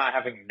apologize for not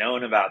having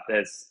known about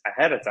this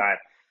ahead of time.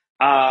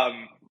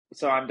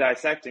 So I'm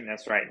dissecting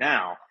this right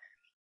now.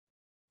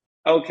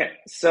 Okay,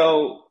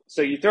 so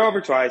you throw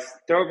over twice,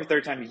 throw over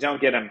third time, you don't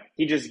get him.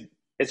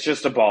 It's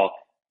just a ball.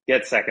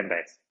 Get second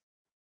base.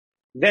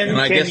 Then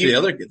and I guess the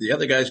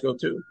other guys go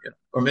too,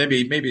 or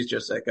maybe it's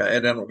just that guy.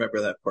 I don't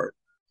remember that part.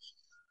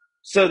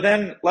 So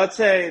then, let's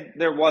say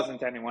there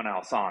wasn't anyone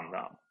else on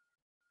though.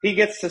 He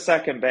gets to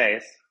second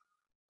base.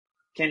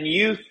 Can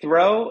you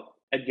throw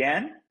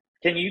again?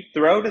 Can you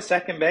throw to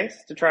second base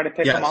to try to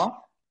pick him off?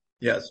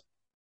 Yes.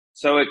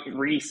 So it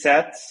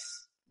resets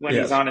when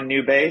he's on a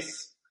new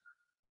base?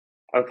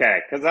 Okay,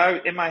 because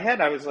in my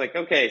head I was like,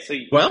 okay, so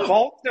you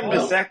vault him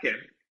to second.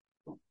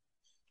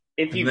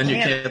 If you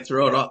can't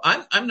throw it off.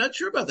 I'm not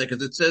sure about that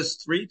because it says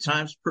 3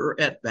 times per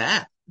at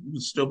bat. It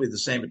would still be the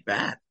same at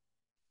bat.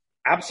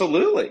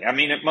 Absolutely. I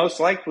mean, it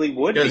most likely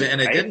would be. And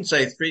it didn't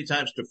say 3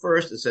 times to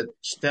first. It said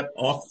step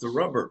off the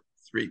rubber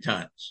 3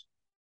 times.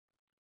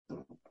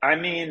 I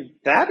mean,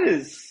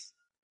 if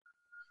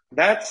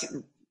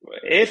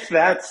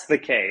that's the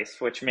case,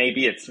 which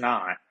maybe it's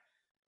not,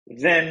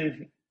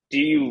 then do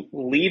you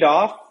lead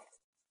off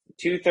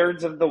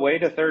 2/3 of the way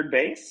to third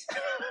base?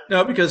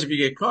 No, because if you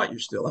get caught, you're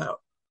still out.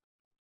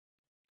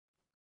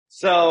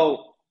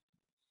 So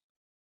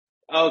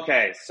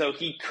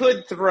he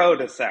could throw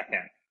to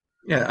second.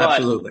 Yeah,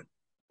 absolutely.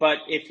 but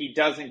if he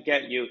doesn't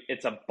get you,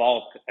 it's a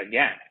balk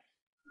again.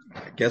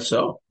 I guess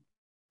so.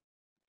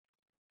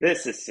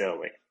 This is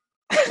silly.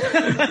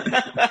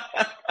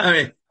 I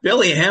mean,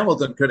 Billy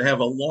Hamilton could have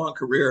a long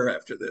career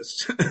after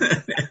this.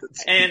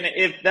 And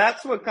if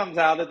that's what comes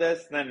out of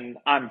this, then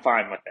I'm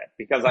fine with it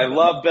because I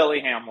love Billy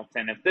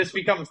Hamilton. If this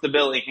becomes the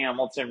Billy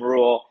Hamilton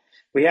rule,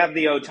 we have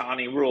the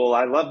Ohtani rule.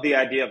 I love the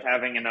idea of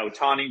having an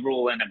Ohtani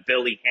rule and a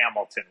Billy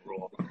Hamilton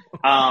rule.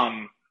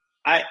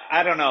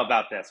 I don't know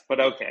about this, but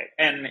okay.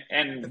 And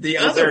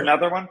is there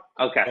another one?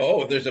 Okay.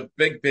 Oh, there's a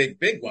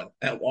big one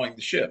outlawing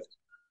the shift.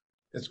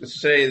 It's going to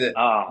say that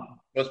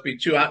must be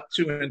two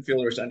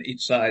infielders on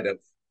each side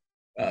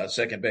of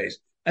second base.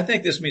 I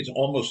think this means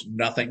almost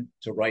nothing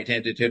to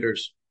right-handed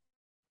hitters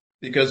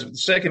because if the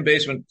second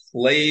baseman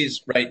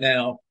plays right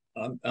now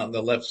on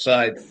the left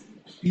side,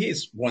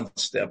 he's one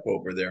step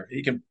over there.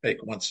 He can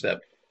take one step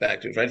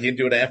back to his right. He can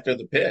do it after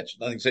the pitch.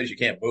 Nothing says you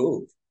can't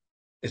move.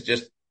 It's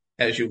just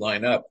as you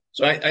line up.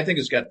 So I think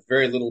it's got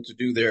very little to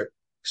do there,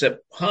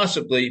 except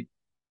possibly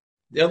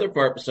the other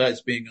part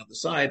besides being on the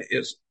side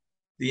is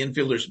the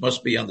infielders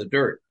must be on the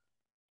dirt,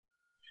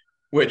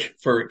 which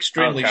for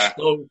extremely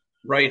slow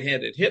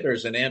right-handed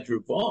hitters and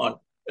Andrew Vaughn,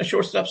 the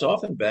shortstop's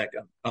often back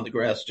on the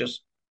grass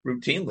just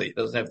routinely. It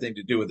doesn't have anything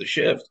to do with the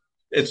shift.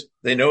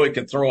 They know he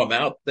can throw them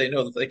out. They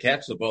know that if they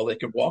catch the ball, they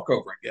can walk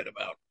over and get him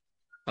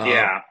out.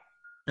 Yeah.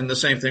 And the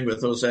same thing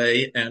with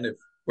Jose. And if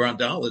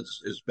Grandal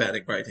is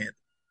batting right-handed.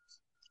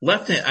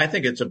 Left-hand, I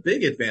think it's a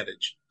big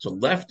advantage to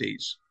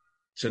lefties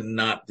to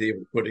not be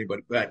able to put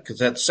anybody back because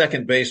that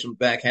second baseman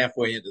back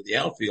halfway into the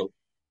outfield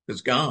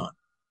is gone.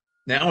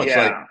 Now it's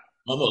like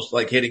almost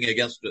like hitting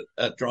against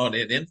a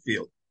drawn-in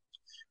infield.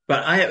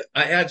 But I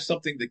had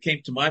something that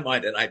came to my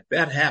mind, and I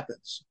bet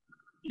happens.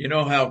 You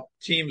know how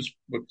teams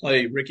would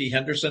play Ricky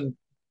Henderson,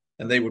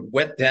 and they would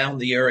wet down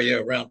the area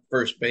around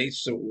first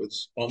base so it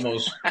was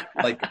almost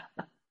like a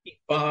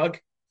fog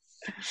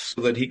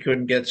so that he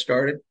couldn't get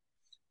started?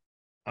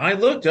 I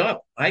looked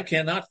up. I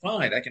can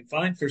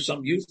find for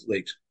some youth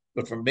leagues,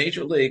 but for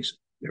major leagues,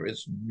 there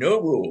is no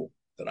rule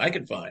that I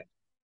can find.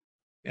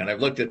 And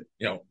I've looked at,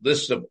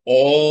 lists of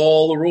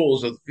all the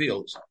rules of the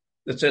fields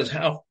that says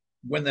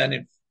when that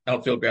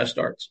outfield grass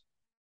starts.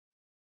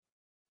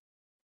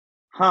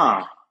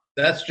 Huh.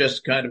 That's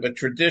just kind of a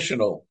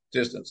traditional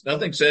distance.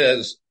 Nothing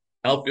says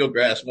outfield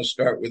grass must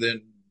start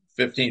within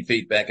 15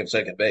 feet back of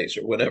second base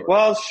or whatever.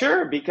 Well,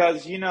 sure,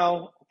 because,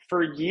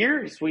 for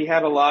years we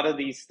had a lot of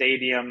these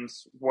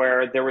stadiums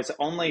where there was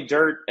only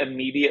dirt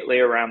immediately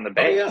around the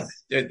base. Oh,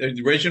 yeah.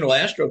 The original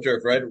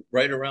AstroTurf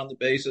right around the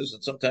bases,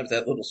 and sometimes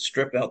that little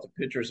strip out the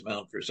pitcher's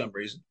mound for some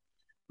reason.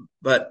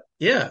 But,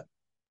 yeah.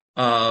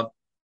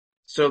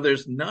 So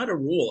there's not a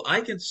rule.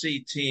 I can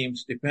see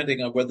teams,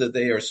 depending on whether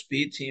they are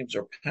speed teams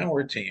or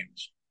power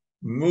teams,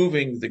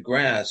 moving the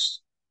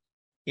grass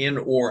in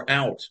or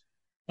out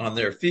on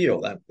their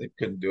field. They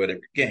couldn't do it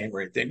every game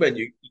or anything, but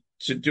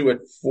to do it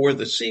for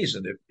the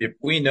season. If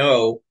we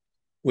know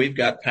we've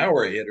got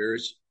power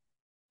hitters,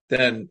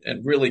 and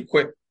really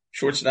quick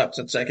shortstops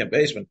and second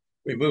baseman,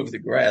 we move the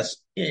grass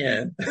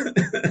in.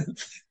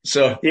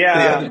 So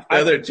the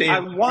other team, I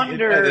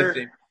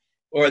wonder.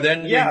 Or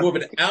then we move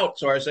it out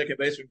so our second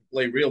baseman can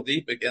play real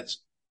deep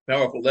against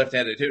powerful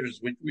left-handed hitters,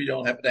 which we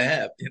don't happen to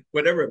have,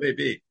 whatever it may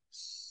be.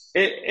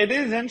 It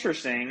is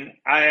interesting.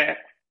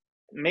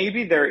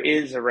 Maybe there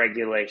is a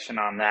regulation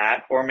on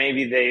that, or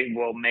maybe they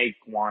will make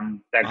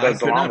one that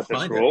goes along with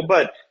this rule.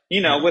 But,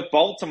 with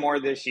Baltimore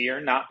this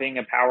year not being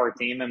a power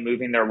team and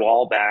moving their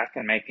wall back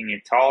and making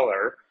it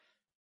taller,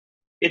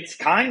 it's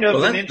kind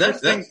of an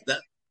interesting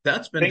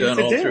that's been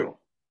done all through.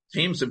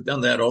 Teams have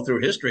done that all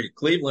through history.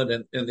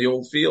 Cleveland in the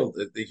old field,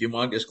 the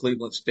humongous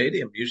Cleveland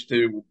Stadium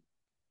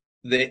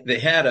they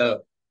had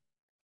a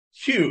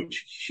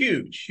huge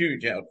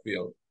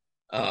outfield,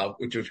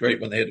 which was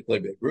great when they had to play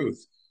Babe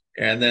Ruth.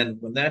 And then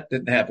when that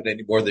didn't happen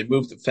anymore, they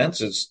moved the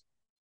fences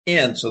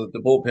in so that the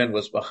bullpen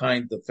was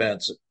behind the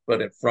fence,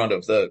 but in front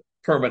of the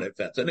permanent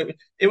fence. And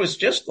it was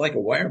just like a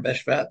wire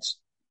mesh fence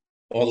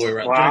all the way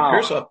around.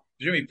 Wow.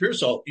 Jimmy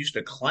Pearsall used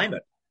to climb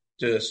it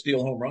to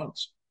steal home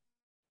runs.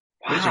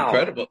 Wow. It was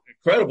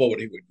incredible what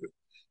he would do.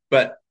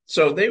 But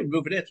so they would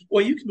move it in.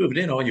 Well, you can move it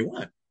in all you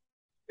want.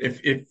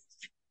 If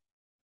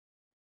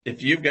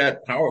you've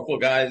got powerful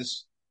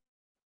guys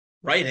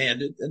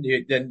right-handed, then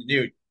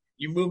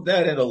you move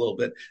that in a little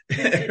bit.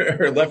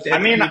 Or left-handed. I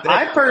mean,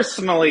 I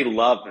personally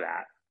love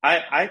that.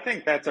 I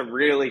think that's a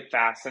really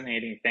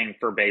fascinating thing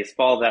for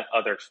baseball that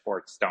other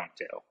sports don't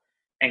do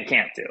and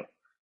can't do.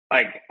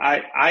 Like,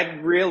 I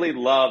really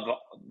love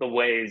the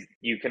ways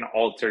you can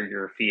alter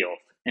your field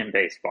in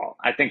baseball.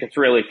 I think it's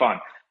really fun.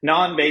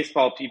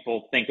 Non-baseball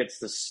people think it's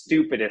the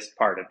stupidest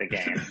part of the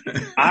game.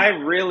 I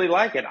really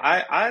like it.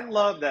 I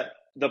love that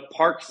the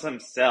parks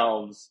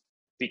themselves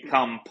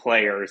become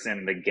players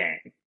in the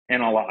game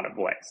in a lot of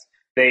ways.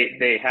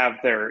 They have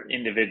their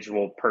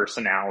individual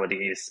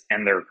personalities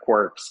and their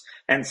quirks,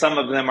 and some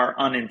of them are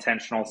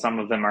unintentional, some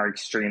of them are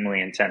extremely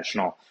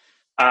intentional.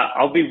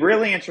 I'll be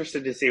really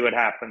interested to see what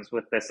happens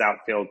with this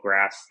outfield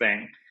grass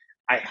thing.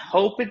 I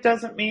hope it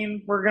doesn't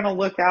mean we're going to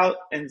look out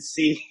and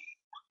see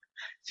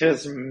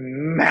just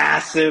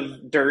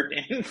massive dirt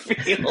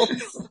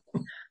infields.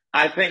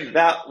 I think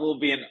that will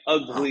be an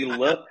ugly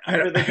look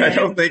for the game.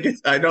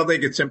 I don't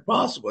think it's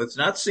impossible. It's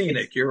not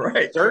scenic. You're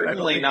right.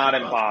 Certainly not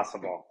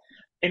impossible.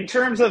 In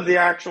terms of the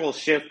actual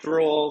shift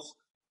rules,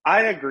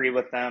 I agree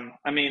with them.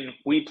 I mean,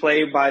 we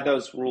play by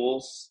those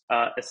rules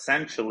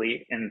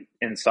essentially in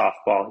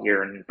softball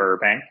here in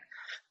Burbank.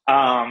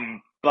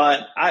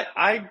 But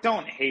I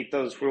don't hate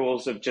those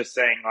rules of just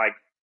saying, like,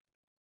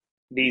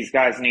 these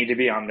guys need to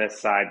be on this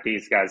side,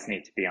 these guys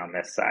need to be on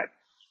this side.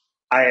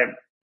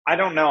 I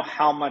don't know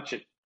how much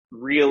it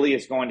really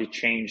is going to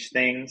change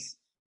things.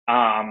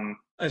 I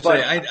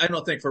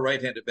don't think for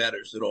right-handed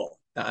batters at all.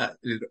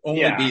 It'd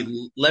only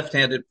be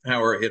left-handed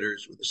power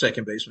hitters with the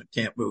second baseman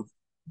can't move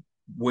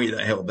way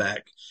the hell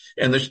back.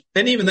 And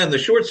even then, the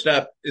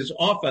shortstop is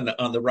often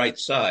on the right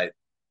side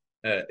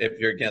if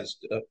you're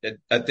against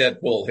a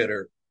dead pull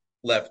hitter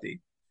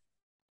lefty.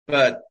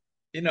 But,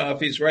 if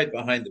he's right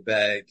behind the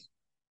bag,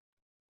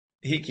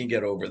 he can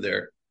get over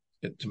there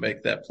to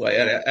make that play.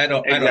 I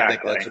don't think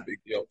that's a big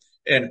deal.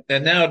 And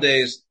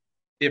nowadays,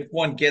 if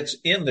one gets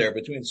in there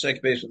between the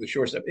second base and the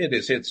shortstop, it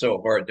is hit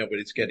so hard,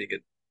 nobody's getting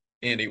it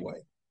anyway.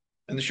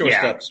 And the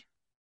shortstops,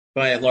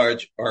 by and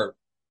large, are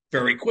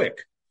very quick.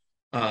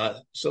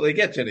 So they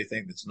get to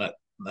anything that's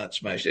not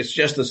smashed. It's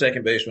just the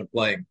second baseman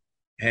playing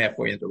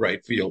halfway into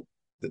right field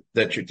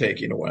that you're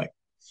taking away.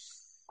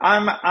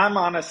 I'm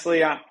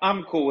honestly,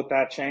 I'm cool with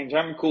that change.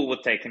 I'm cool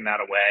with taking that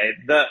away.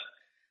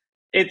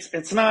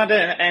 It's not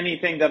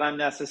anything that I'm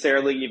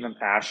necessarily even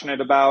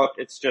passionate about.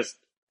 It's just,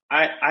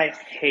 I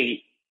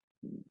hate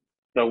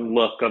the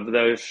look of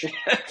those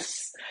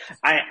shifts.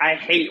 I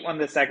hate when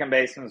the second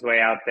baseman's way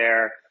out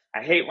there.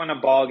 I hate when a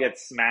ball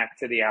gets smacked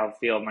to the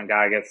outfield and the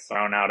guy gets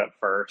thrown out at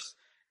first.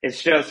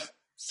 It's just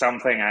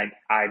something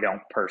I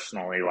don't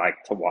personally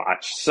like to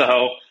watch.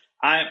 So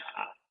I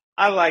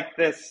like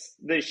this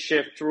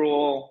shift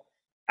rule.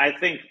 I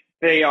think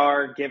they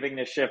are giving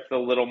the shift a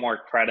little more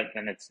credit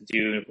than it's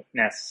due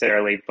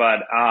necessarily. But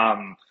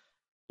I'm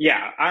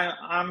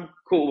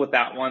cool with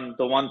that one.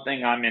 The one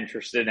thing I'm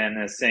interested in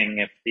is seeing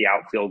if the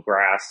outfield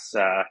grass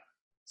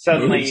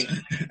suddenly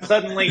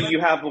you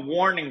have a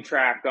warning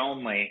track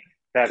only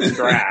that's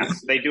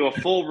grass. They do a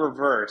full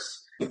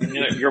reverse.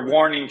 Your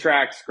warning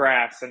track's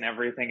grass and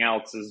everything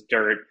else is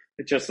dirt.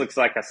 It just looks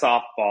like a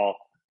softball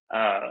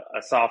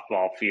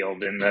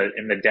field in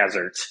the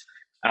desert.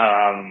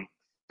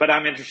 But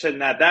I'm interested in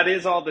that. That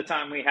is all the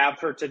time we have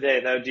for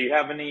today, though. Do you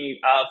have any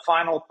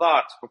final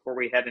thoughts before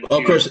we head into? Well,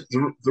 of course,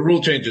 the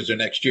rule changes are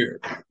next year.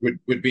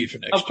 Would be for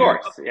next year.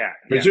 Of course, yeah.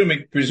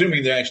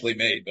 Presuming they're actually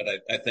made, but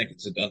I think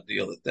it's a done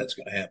deal that's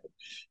going to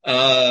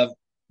happen.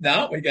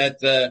 Now we got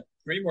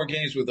 3 more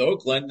games with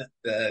Oakland.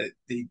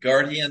 The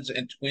Guardians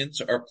and Twins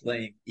are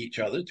playing each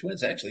other.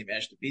 Twins actually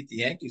managed to beat the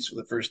Yankees for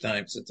the first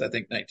time since, I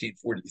think,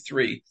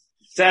 1943.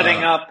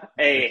 Setting up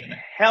a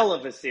hell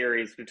of a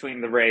series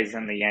between the Rays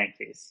and the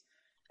Yankees.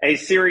 A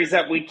series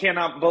that we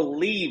cannot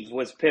believe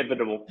was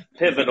pivotal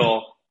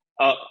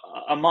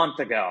a month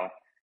ago.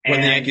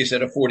 When the Yankees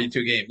had a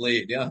 42-game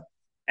lead, yeah.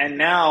 And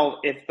now,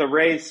 if the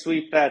Rays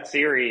sweep that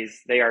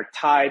series, they are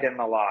tied in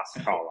the loss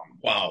column.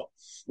 Wow.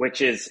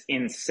 Which is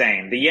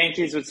insane. The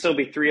Yankees would still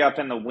be 3 up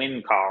in the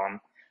win column,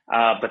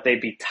 but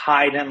they'd be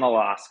tied in the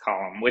loss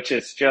column, which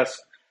is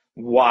just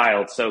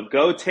wild. So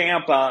go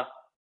Tampa.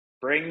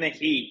 Bring the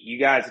heat. You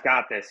guys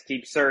got this.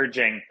 Keep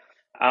surging.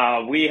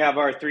 We have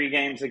our 3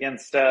 games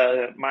against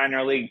a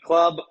minor league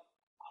club.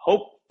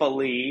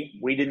 Hopefully,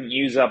 we didn't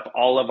use up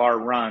all of our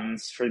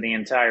runs for the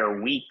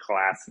entire week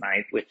last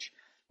night, which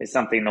is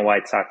something the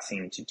White Sox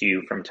seem to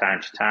do from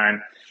time to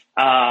time.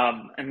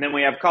 And then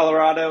we have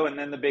Colorado and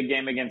then the big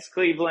game against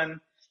Cleveland.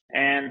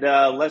 And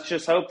let's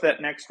just hope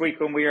that next week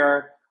when we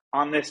are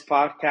on this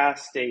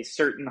podcast, a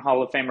certain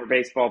Hall of Famer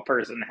baseball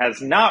person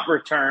has not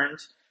returned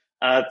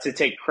to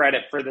take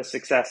credit for the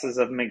successes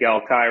of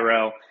Miguel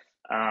Cairo.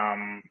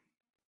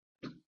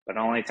 But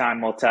only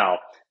time will tell.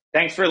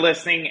 Thanks for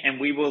listening,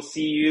 and we will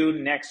see you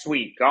next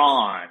week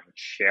on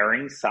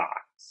Sharing Sox.